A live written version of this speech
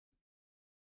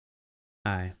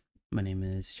Hi, my name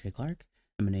is Trey Clark.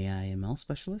 I'm an AI ML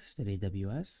specialist at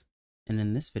AWS. And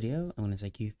in this video, I'm going to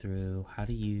take you through how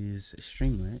to use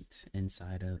Streamlit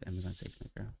inside of Amazon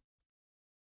SageMaker.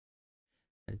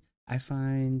 I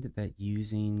find that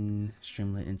using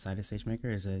Streamlit inside of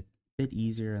SageMaker is a bit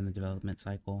easier in the development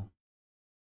cycle.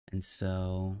 And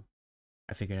so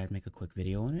I figured I'd make a quick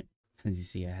video on it. As you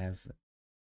see, I have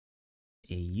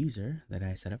a user that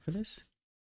I set up for this.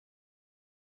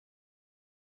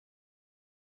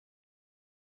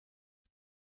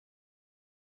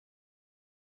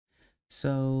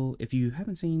 So if you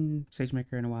haven't seen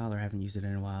SageMaker in a while or haven't used it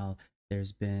in a while,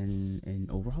 there's been an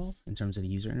overhaul in terms of the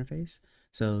user interface.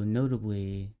 So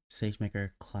notably, SageMaker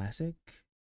Classic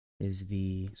is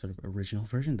the sort of original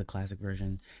version, the classic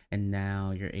version, and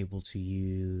now you're able to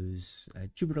use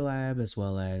JupyterLab as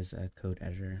well as a code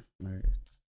editor.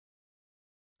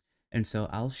 And so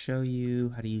I'll show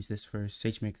you how to use this for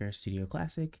SageMaker Studio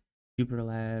Classic,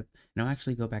 JupyterLab, and I'll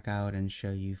actually go back out and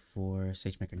show you for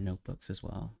SageMaker Notebooks as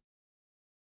well.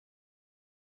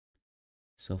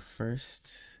 So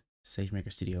first,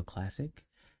 SageMaker Studio Classic.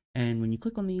 And when you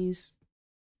click on these,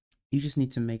 you just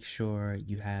need to make sure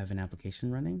you have an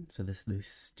application running. So this is the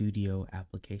Studio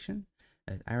application.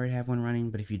 I already have one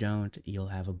running, but if you don't, you'll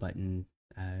have a button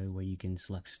where you can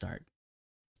select Start.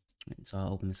 And so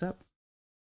I'll open this up.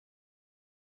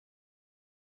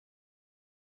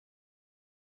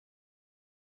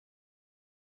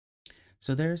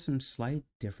 So there are some slight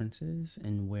differences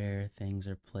in where things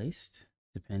are placed,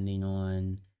 depending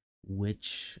on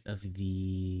which of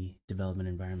the development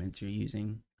environments you're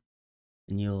using.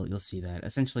 And you'll see that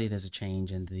essentially there's a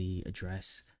change in the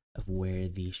address of where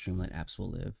the Streamlit apps will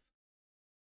live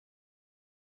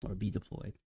or be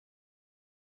deployed.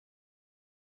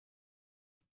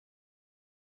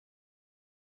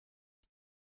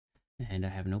 And I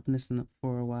haven't opened this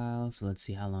for a while, so let's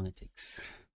see how long it takes.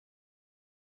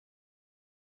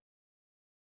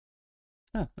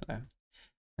 Oh, okay.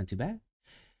 Not too bad.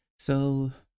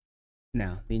 So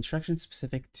now the instructions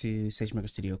specific to SageMaker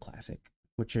Studio Classic.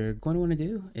 What you're going to want to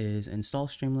do is install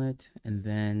Streamlit, and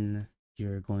then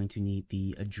you're going to need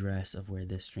the address of where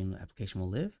this Streamlit application will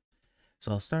live.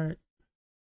 So I'll start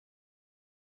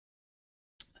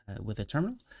with a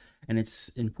terminal. And it's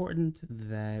important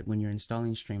that when you're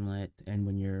installing Streamlit and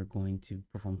when you're going to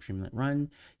perform Streamlit run,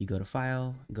 you go to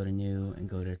File, go to New, and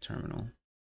go to Terminal.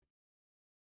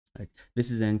 This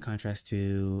is in contrast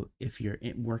to if you're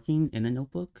working in a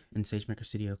notebook in SageMaker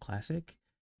Studio Classic,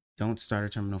 don't start a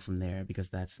terminal from there because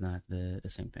that's not the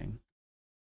same thing.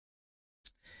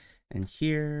 And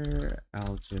here,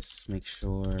 I'll just make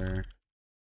sure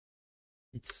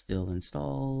it's still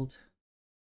installed.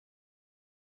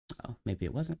 Oh, maybe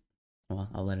it wasn't. Well,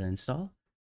 I'll let it install.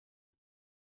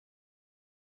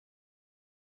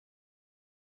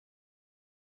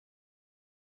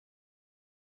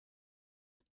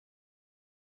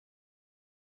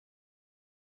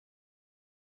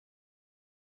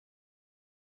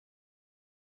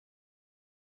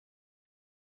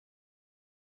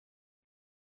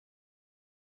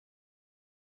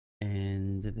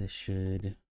 And this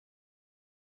should,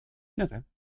 okay,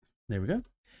 there we go.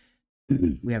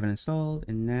 We have it installed,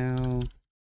 and now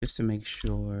just to make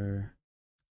sure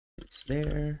it's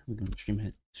there, we're going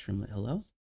to Streamlit hello.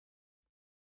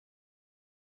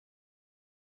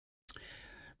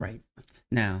 Right,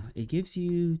 now it gives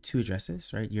you two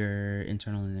addresses, right? Your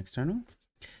internal and external.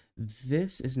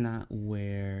 This is not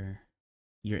where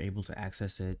you're able to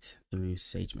access it through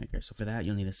SageMaker. So for that,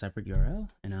 you'll need a separate URL,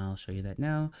 and I'll show you that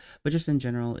now. But just in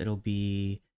general, it'll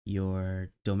be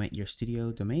your domain, your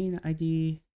studio domain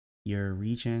ID, your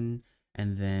region,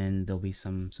 and then there'll be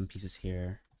some pieces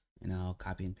here, and I'll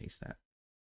copy and paste that.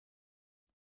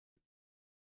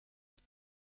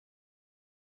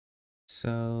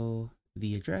 So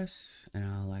the address, and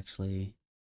I'll actually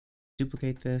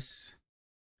duplicate this,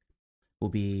 will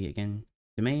be, again,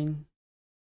 domain,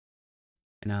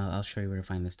 and I'll show you where to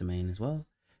find this domain as well,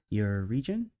 your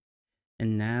region,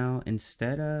 and now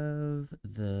instead of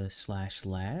the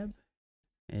 /lab,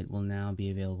 it will now be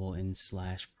available in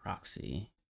 /proxy.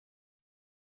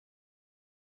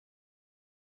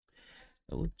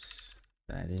 Oops,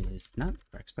 that is not the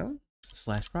correct spelling.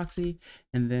 So /proxy,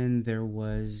 and then there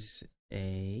was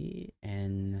a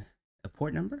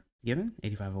port number given,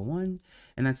 8501,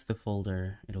 and that's the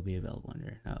folder it'll be available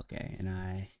under. Okay, and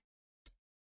I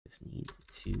just need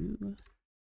to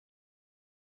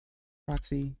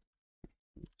proxy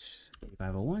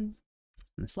 8501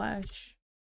 and the slash,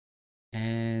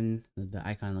 and the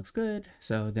icon looks good.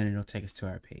 So then it'll take us to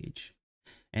our page.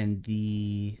 And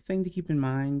the thing to keep in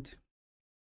mind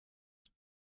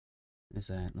is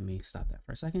that, let me stop that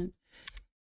for a second.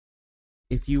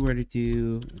 If you were to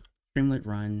do Streamlit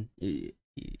run,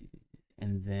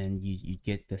 and then you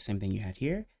get the same thing you had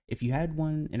here. If you had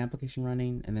an application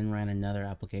running and then ran another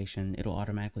application, it'll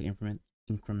automatically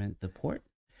increment the port,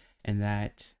 and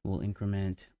that will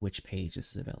increment which page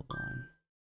this is available on.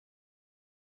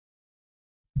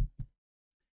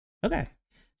 Okay,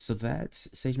 so that's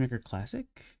SageMaker Classic.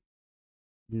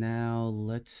 Now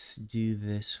let's do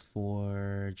this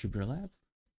for JupyterLab.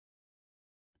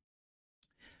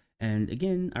 And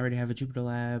again, I already have a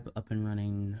JupyterLab up and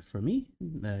running for me,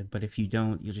 but if you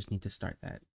don't, you'll just need to start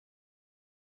that.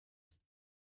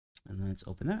 And let's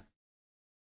open that.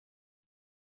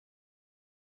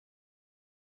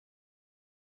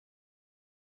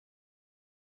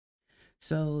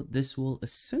 So this will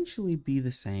essentially be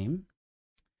the same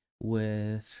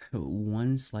with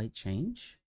one slight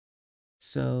change.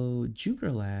 So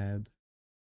JupyterLab,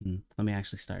 let me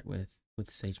actually start with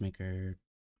SageMaker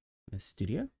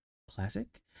Studio Classic.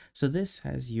 So this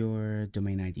has your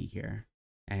domain ID here,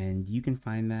 and you can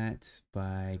find that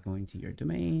by going to your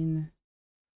domain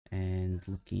and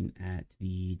looking at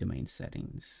the domain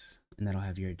settings, and that'll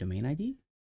have your domain ID.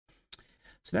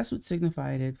 So that's what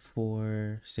signified it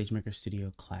for SageMaker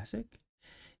Studio Classic.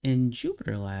 In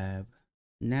JupyterLab,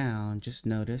 now just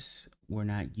notice we're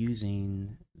not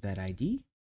using that ID,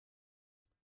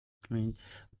 right?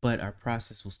 But our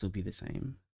process will still be the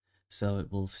same. So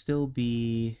it will still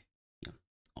be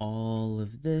all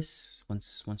of this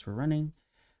once we're running,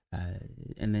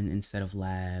 and then instead of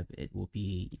lab, it will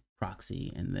be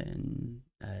proxy, and then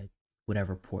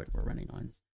whatever port we're running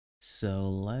on. So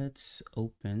let's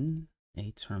open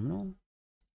a terminal.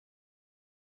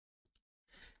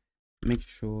 Make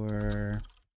sure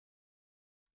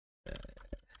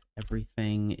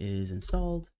everything is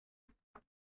installed.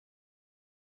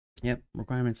 Yep,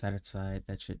 requirements satisfied.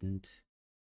 That shouldn't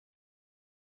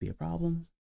be a problem.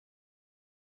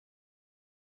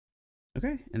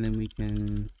 Okay, and then we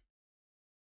can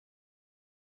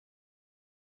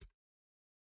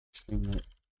Streamlit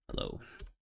hello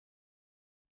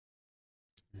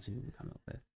and see what we come up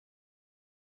with.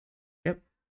 Yep,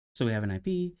 so we have an IP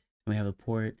and we have a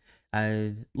port.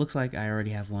 Looks like I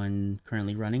already have one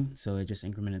currently running, so it just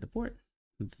incremented the port.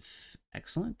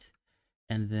 Excellent.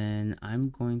 And then I'm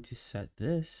going to set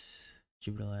this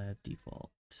JupyterLab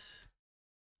default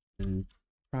and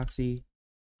proxy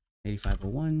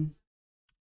 8501.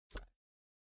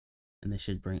 And this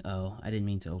should bring, oh, I didn't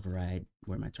mean to override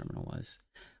where my terminal was,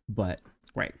 but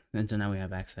right. And so now we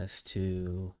have access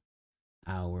to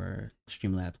our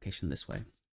Streamlit application this way.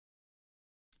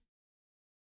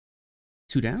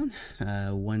 2 down,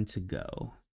 1 to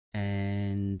go.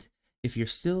 And if you're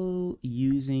still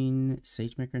using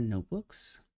SageMaker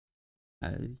Notebooks,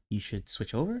 you should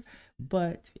switch over.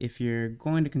 But if you're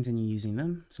going to continue using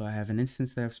them, so I have an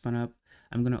instance that I've spun up,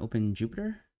 I'm going to open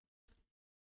Jupyter.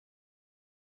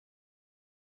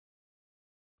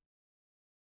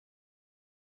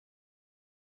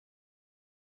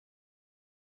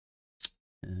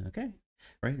 Okay,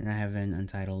 right, and I have an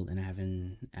untitled and I have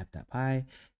an app.py.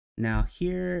 Now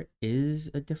here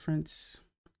is a difference,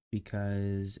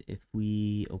 because if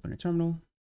we open a terminal,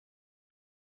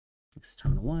 this is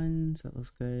terminal 1, so that looks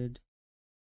good.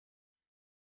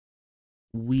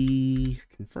 We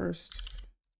can first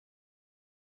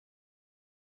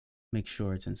make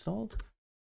sure it's installed.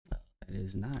 That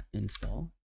is not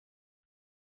install.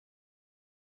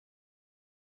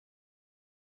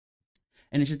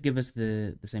 And it should give us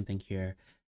the same thing here.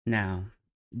 Now,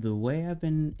 the way I've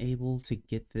been able to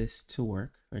get this to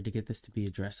work, or to get this to be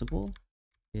addressable,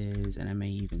 is, and I may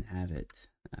even have it.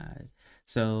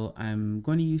 So I'm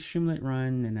going to use Streamlit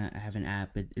run, and I have an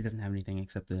app. It doesn't have anything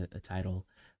except a title,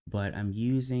 but I'm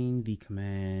using the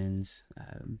commands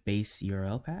base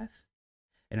URL path,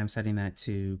 and I'm setting that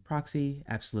to proxy,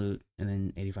 absolute, and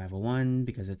then 8501,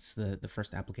 because it's the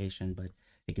first application, but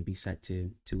it could be set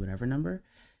to whatever number.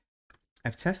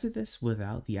 I've tested this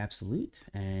without the absolute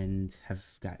and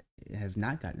have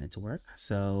not gotten it to work.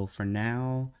 So for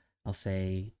now, I'll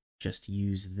say just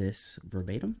use this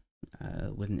verbatim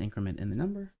with an increment in the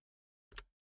number.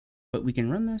 But we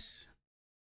can run this.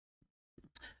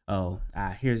 Oh,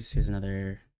 here's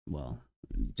another, well,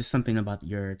 just something about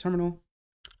your terminal,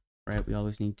 right? We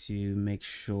always need to make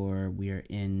sure we are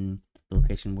in the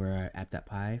location where our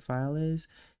app.py file is.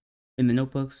 In the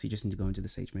notebooks, you just need to go into the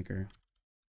SageMaker.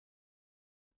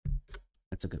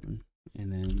 That's a good one.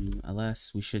 And then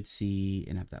ls, we should see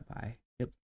an app.py. Yep.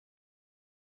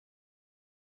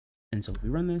 And so if we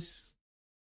run this,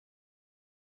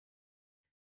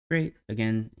 great.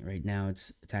 Again, right now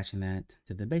it's attaching that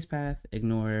to the base path.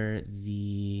 Ignore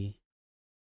the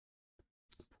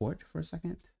port for a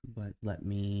second, but let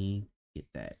me get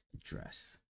that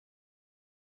address.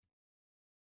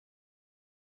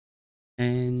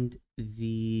 And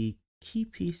the key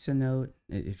piece to note,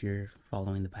 if you're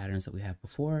following the patterns that we have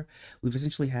before, we've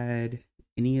essentially had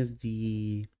any of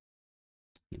the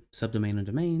subdomain and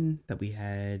domain that we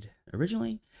had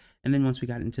originally. And then once we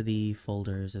got into the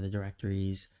folders or the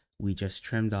directories, we just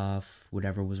trimmed off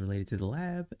whatever was related to the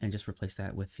lab and just replaced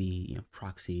that with the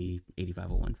proxy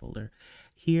 8501 folder.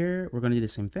 Here, we're going to do the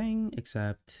same thing,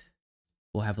 except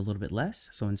we'll have a little bit less.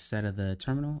 So instead of the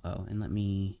terminal, and let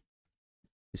me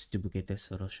just duplicate this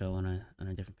so it'll show on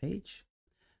a different page.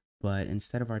 But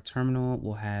instead of our terminal,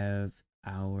 we'll have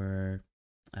our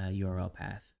URL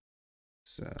path.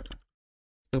 So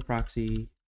still proxy,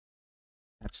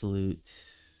 absolute,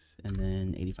 and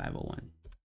then 8501,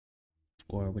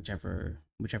 or whichever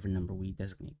number we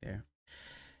designate there.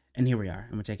 And here we are.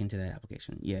 I'm gonna take into that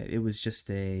application. Yeah, it was just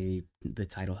the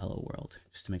title hello world,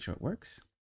 just to make sure it works.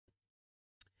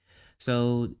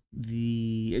 So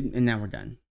and now we're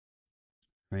done.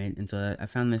 Right, and so I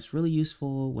found this really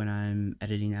useful when I'm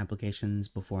editing applications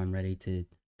before I'm ready to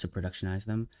productionize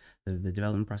them. The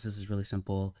development process is really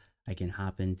simple. I can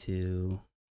hop into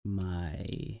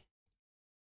my,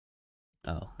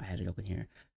 I had it open here.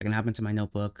 I can hop into my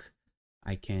notebook.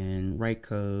 I can write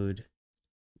code,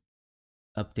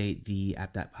 update the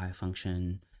app.py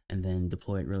function, and then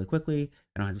deploy it really quickly.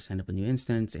 I don't have to stand up a new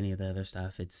instance, any of the other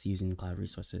stuff. It's using the cloud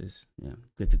resources,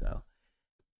 good to go.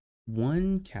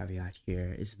 One caveat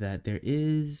here is that there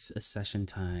is a session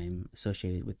time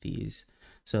associated with these.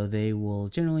 So they will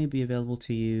generally be available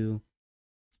to you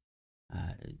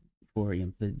for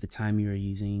the time you're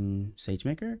using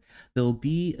SageMaker. They'll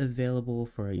be available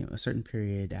for a certain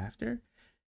period after.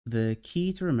 The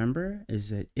key to remember is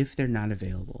that if they're not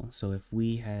available, so if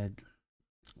we had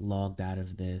logged out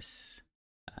of this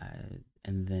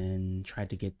and then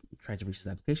tried to reach this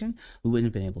application, we wouldn't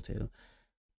have been able to.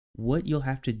 What you'll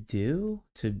have to do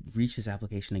to reach this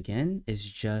application again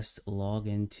is just log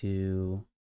into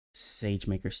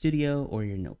SageMaker Studio or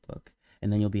your notebook,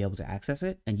 and then you'll be able to access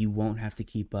it, and you won't have to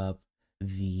keep up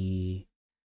the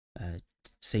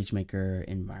SageMaker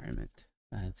environment.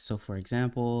 So for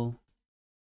example,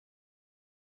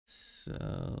 did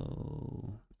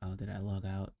I log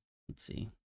out? Let's see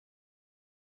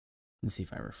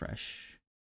if I refresh.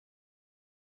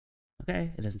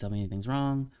 Okay, it doesn't tell me anything's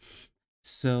wrong.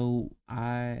 So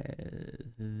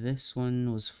this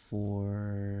one was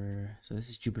so this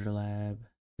is JupyterLab,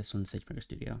 this one's SageMaker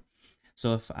Studio.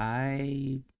 So if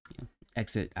I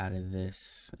exit out of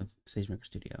this of SageMaker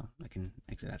Studio, I can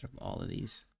exit out of all of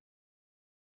these.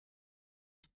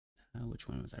 Which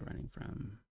one was I running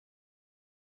from?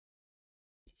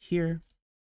 Here,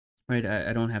 right?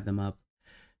 I don't have them up.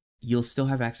 You'll still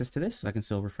have access to this, so I can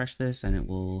still refresh this and it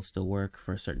will still work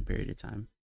for a certain period of time,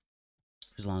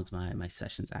 as long as my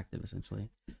session's active, essentially.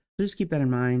 So just keep that in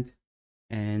mind.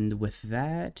 And with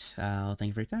that, I'll thank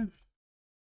you for your time.